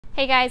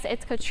Hey guys,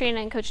 it's Coach Trina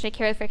and Coach Nick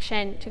here with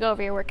Friction to go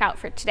over your workout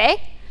for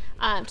today.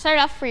 To start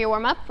off for your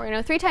warm-up, we're going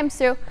to go 3 times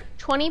through,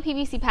 20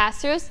 PVC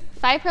pass-throughs,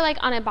 5 per leg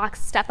on a box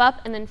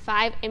step-up, and then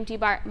 5 empty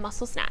bar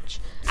muscle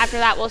snatch. After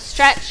that, we'll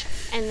stretch,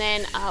 and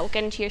then we'll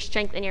get into your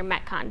strength and your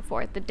Metcon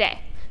for the day.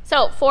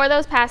 So for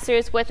those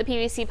pass-throughs with a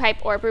PVC pipe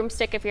or a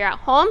broomstick if you're at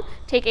home,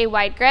 take a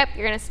wide grip.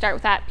 You're going to start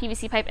with that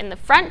PVC pipe in the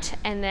front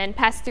and then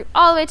pass through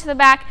all the way to the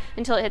back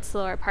until it hits the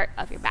lower part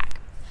of your back.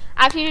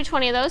 After you do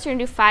 20 of those, you're going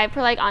to do 5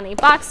 per leg on a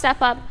box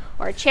step-up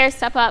or a chair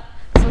step-up,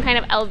 some kind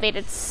of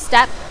elevated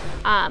step.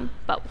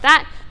 But with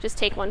that, just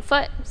take one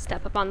foot,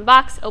 step up on the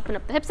box, open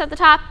up the hips at the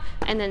top,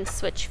 and then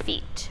switch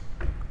feet.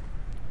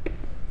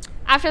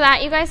 After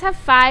that, you guys have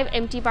 5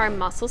 empty bar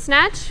muscle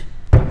snatch.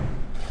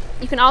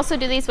 You can also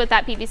do these with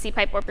that PVC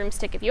pipe or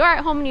broomstick if you are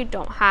at home and you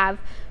don't have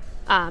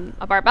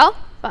a barbell.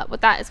 But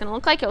what that is going to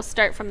look like, you'll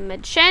start from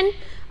mid-shin.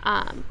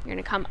 You're going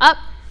to come up,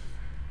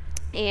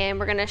 and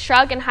we're going to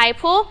shrug and high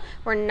pull.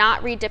 We're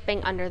not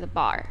re-dipping under the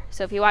bar.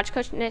 So if you watch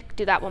Coach Nick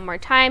do that one more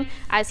time,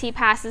 as he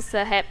passes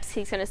the hips,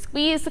 he's going to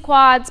squeeze the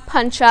quads,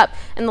 punch up,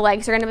 and the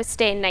legs are going to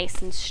stay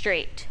nice and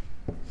straight.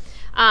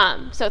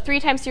 So 3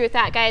 times through with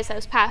that, guys,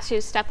 those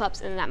pass-throughs, step-ups,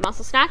 and that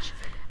muscle snatch.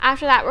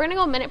 After that, we're going to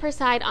go a minute per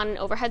side on an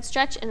overhead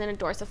stretch and then a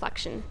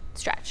dorsiflexion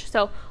stretch.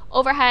 So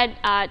overhead,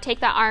 take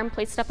that arm,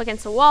 place it up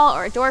against a wall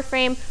or a door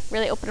frame,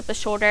 really open up the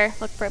shoulder,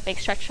 look for a big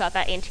stretch throughout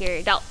that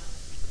anterior delt.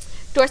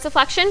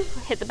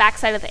 Dorsiflexion, hit the back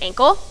side of the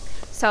ankle.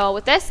 So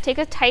with this, take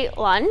a tight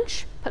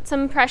lunge, put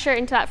some pressure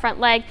into that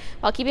front leg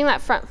while keeping that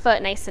front foot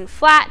nice and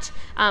flat.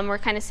 We're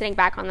kind of sitting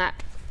back on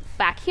that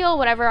back heel,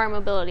 whatever our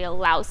mobility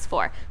allows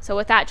for. So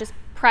with that, just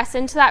press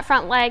into that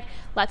front leg,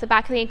 let the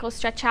back of the ankle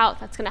stretch out.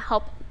 That's going to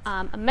help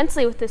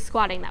immensely with this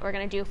squatting that we're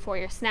going to do for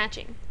your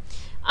snatching.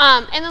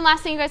 And then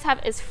last thing you guys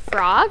have is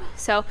frog.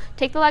 So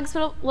take the legs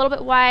a little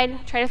bit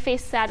wide, try to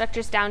face the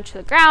adductors down to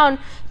the ground,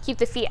 keep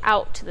the feet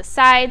out to the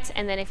sides,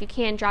 and then if you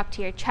can, drop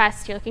to your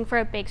chest. You're looking for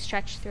a big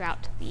stretch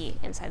throughout the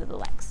inside of the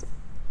legs.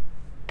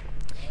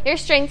 Your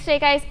strength today,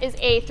 guys, is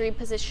a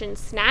 3-position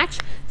snatch,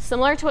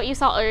 similar to what you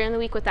saw earlier in the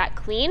week with that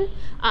clean.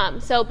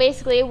 So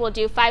basically, we'll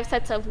do 5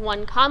 sets of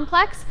 1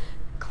 complex,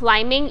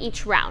 climbing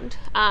each round.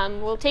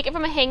 We'll take it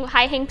from a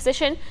high hang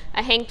position,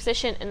 and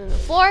then the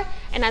floor.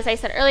 And as I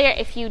said earlier,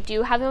 if you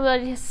do have the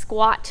ability to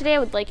squat today, I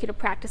would like you to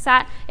practice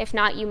that. If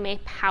not, you may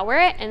power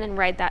it and then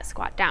ride that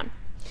squat down.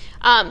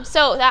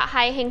 So that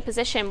high hang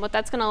position, what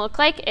that's going to look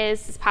like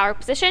is this power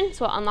position.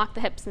 So we'll unlock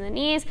the hips and the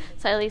knees,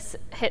 slightly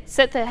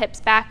sit the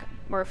hips back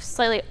or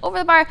slightly over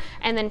the bar,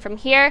 and then from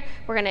here,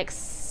 we're going to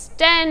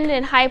extend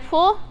and high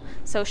pull.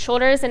 So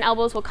shoulders and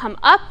elbows will come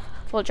up.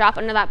 We'll drop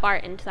under that bar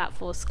into that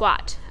full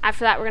squat.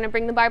 After that, we're going to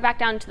bring the bar back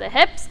down to the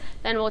hips.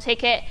 Then we'll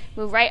take it,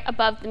 move right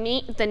above the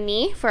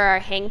knee for our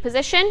hang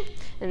position.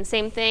 And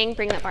same thing,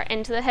 bring that bar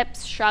into the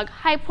hips, shrug,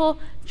 high pull,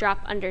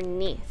 drop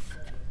underneath.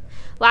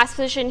 Last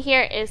position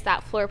here is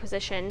that floor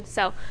position.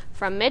 So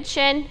from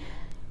mid-shin,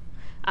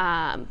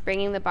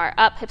 bringing the bar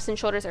up, hips and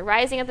shoulders are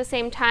rising at the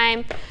same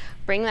time.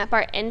 Bring that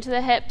bar into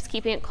the hips,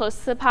 keeping it close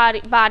to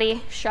the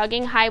body,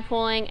 shrugging, high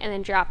pulling, and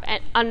then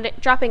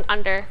dropping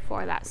under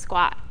for that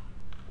squat.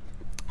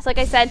 So like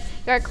I said,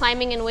 you are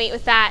climbing in weight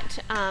with that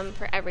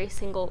for every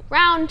single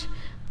round.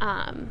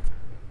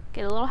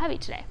 Get a little heavy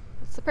today.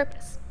 That's the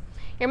purpose.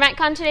 Your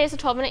Metcon today is a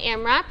 12-minute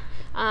AMRAP.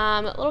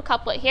 A little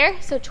couplet here.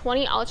 So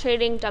 20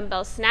 alternating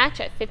dumbbell snatch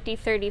at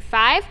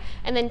 50-35,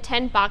 and then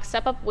 10 box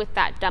step up with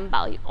that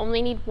dumbbell. You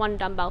only need 1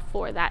 dumbbell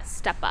for that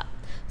step up.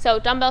 So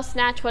dumbbell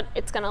snatch, what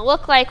it's going to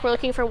look like, we're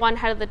looking for one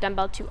head of the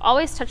dumbbell to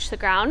always touch the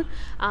ground.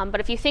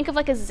 But if you think of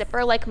like a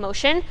zipper-like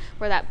motion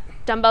where that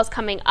dumbbell's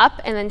coming up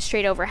and then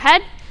straight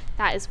overhead,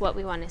 that is what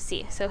we want to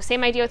see. So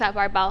same idea with that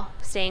barbell,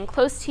 staying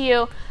close to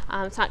you.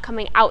 It's not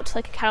coming out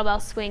like a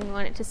kettlebell swing. We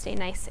want it to stay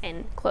nice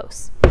and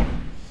close.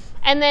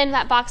 And then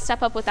that box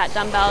step up with that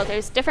dumbbell.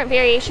 There's different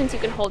variations you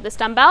can hold this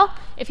dumbbell.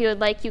 If you would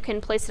like, you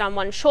can place it on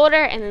one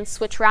shoulder and then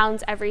switch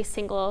shoulders every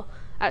single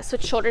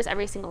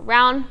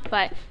round.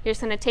 But you're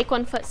just going to take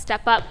 1 foot,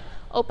 step up,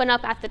 open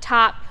up at the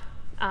top,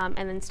 and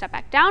then step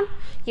back down.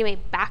 You may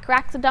back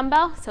rack the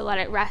dumbbell, so let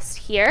it rest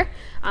here.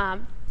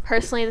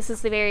 Personally, this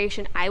is the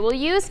variation I will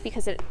use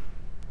because it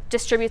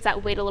distributes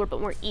that weight a little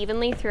bit more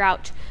evenly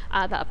throughout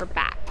the upper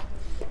back.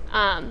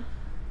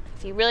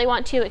 If you really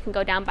want to, it can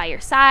go down by your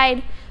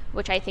side,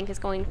 which I think is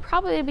going to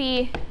probably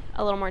be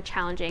a little more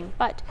challenging.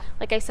 But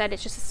like I said,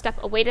 it's just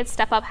a weighted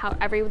step up.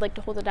 However you would like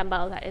to hold the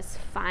dumbbell, that is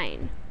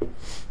fine.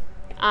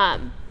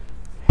 So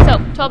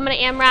 12-minute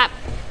AMRAP,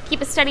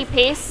 keep a steady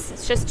pace.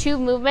 It's just 2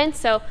 movements,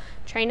 so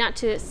try not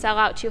to sell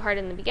out too hard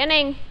in the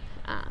beginning.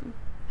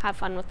 Have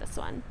fun with this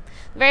one.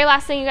 The very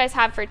last thing you guys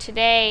have for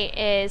today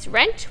is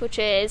wrench, which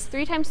is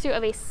 3 times through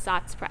of a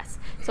SOTS press.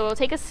 So we'll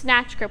take a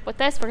snatch grip with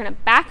this. We're going to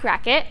back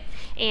rack it,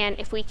 and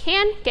if we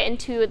can, get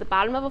into the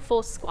bottom of a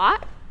full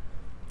squat.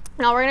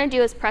 And all we're going to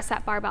do is press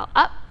that barbell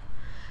up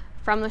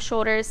from the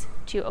shoulders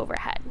to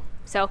overhead.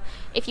 So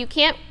if you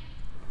can't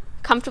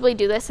comfortably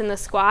do this in the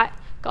squat,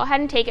 go ahead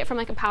and take it from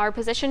like a power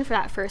position for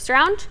that first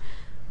round.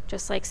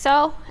 just like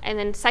so. And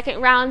then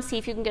second round, see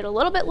if you can get a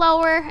little bit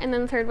lower. And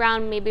then third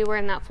round, maybe we're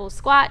in that full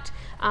squat.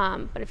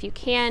 But if you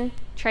can,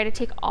 try to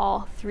take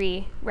all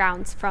 3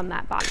 rounds from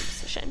that bottom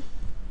position.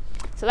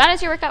 So that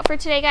is your workout for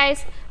today,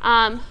 guys.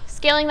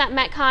 Scaling that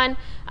Metcon,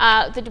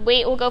 the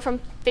weight will go from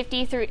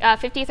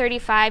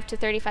 50-35 to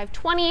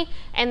 35-20,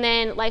 and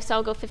then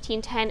lifestyle will go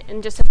 15-10,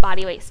 and just a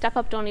body weight. Step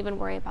up, don't even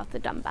worry about the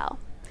dumbbell.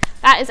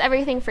 That is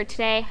everything for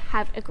today.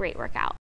 Have a great workout.